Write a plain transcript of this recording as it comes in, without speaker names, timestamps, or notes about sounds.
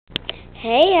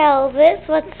Hey Elvis,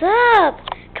 what's up?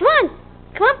 Come on.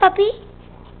 Come on, puppy.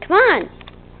 Come on.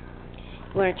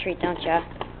 You want a treat, don't you?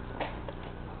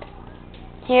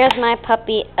 Here's my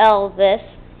puppy Elvis.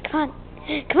 Come on.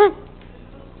 Come on.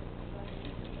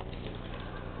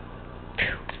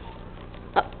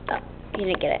 Oh, you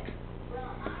didn't get it.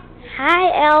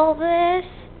 Hi, Elvis.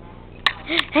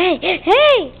 Hey,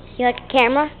 hey! You like a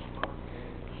camera?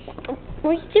 What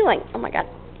are you doing? Oh my God.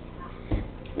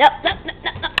 No, no, no,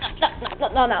 no, no, no, no,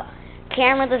 no, no.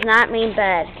 Camera does not mean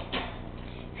bed.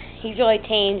 He's really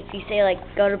tame. If you say like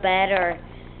go to bed or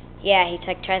yeah, he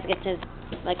like tries to get to his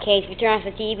cage. If you turn off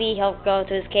the TV, he'll go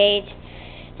to his cage.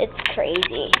 It's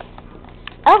crazy.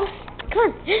 Elvis, come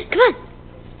on, come on,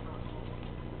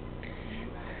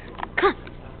 come on.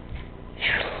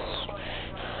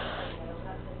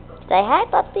 Say hi,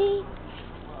 puppy.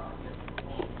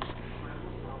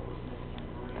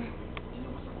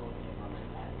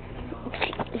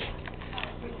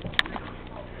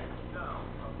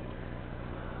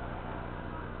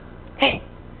 Hey.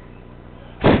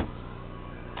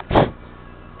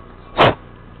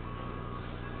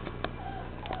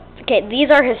 Okay, these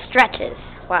are his stretches.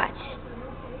 Watch.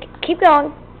 Keep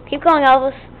going. Keep going,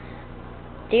 Elvis.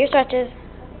 Do your stretches.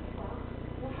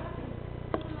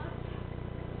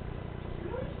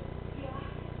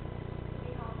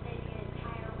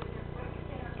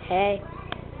 Hey.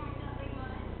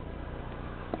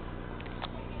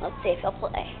 Let's see if he'll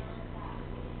play.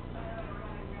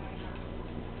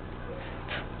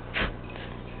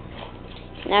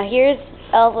 Now here's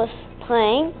Elvis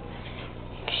playing.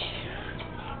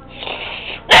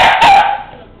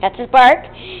 That's his bark.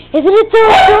 Isn't it so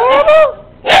adorable?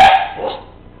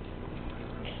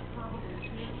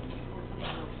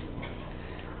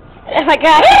 Oh my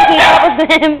God, I can't help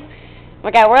with him. Oh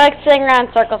my God, we're like sitting around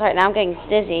in circles right now. I'm getting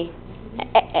dizzy.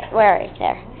 Where are you?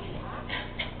 There.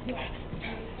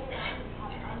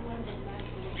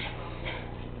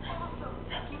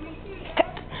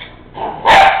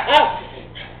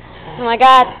 Oh my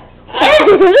God.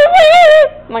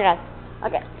 Oh my God.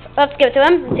 Okay, let's give it to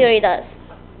him and see what he does.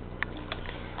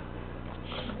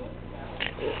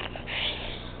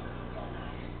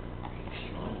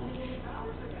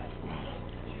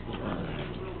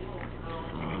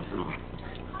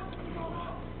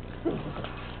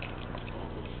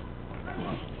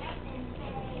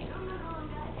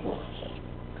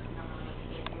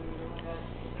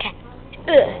 Okay.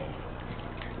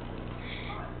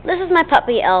 This is my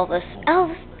puppy Elvis.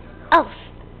 Elvis. Elvis.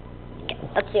 Okay,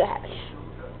 let's see what happens.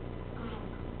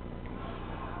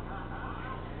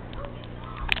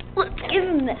 Let's give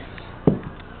him this. Do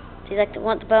you like to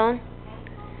want the bone?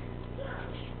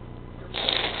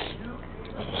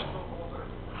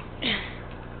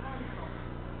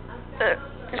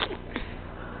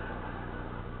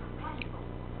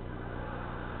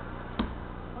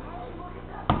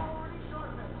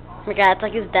 Oh my God, it's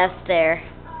like his death stare.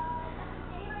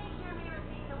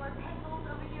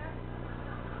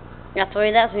 That's what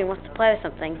he does when he wants to play with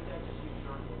something.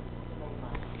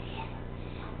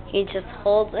 He just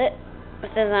holds it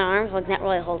with his arms, like not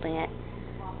really holding it.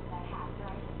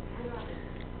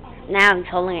 Now he's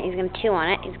holding it. He's going to chew on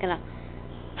it. He's going to...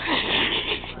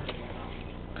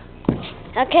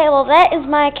 Okay, well that is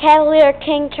my Cavalier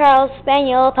King Charles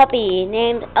Spaniel puppy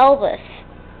named Elvis.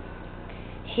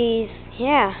 He's...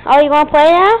 yeah. Oh, you want to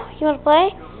play now? You want to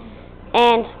play?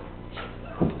 And...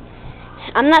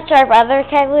 I'm not sure if other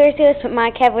Cavaliers do this, but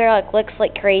my Cavalier like looks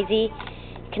like crazy.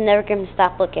 You can never get him to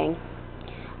stop looking.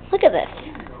 Look at this.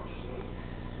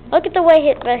 Look at the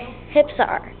way the hips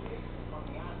are.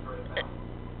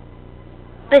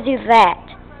 They do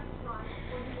that.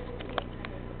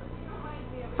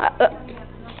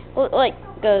 Like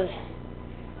goes.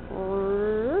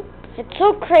 It's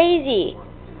so crazy.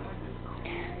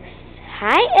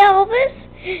 Hi, Elvis.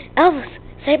 Elvis,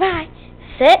 say bye.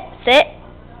 Sit, sit,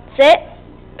 sit.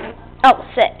 Oh,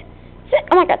 sit. Sit.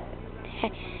 Oh my God.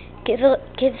 Kids, look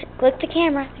at the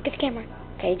camera. Look at the camera.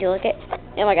 Okay, do you look at?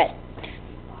 Oh my God.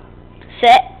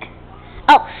 Sit.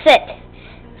 Oh, sit.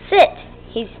 Sit.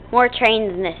 He's more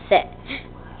trained than this. Sit.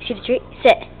 See the treat?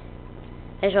 Sit.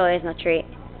 There's really no treat.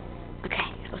 Okay,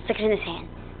 we'll stick it in his hand.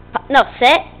 No,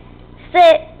 sit.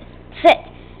 Sit. Sit.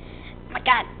 Oh my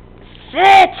God.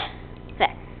 Sit.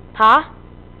 Sit. Paw.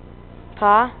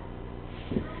 Paw.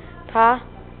 Paw.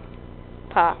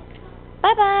 Paw.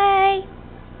 Bye-bye.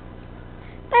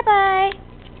 Bye-bye.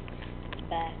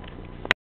 Bye.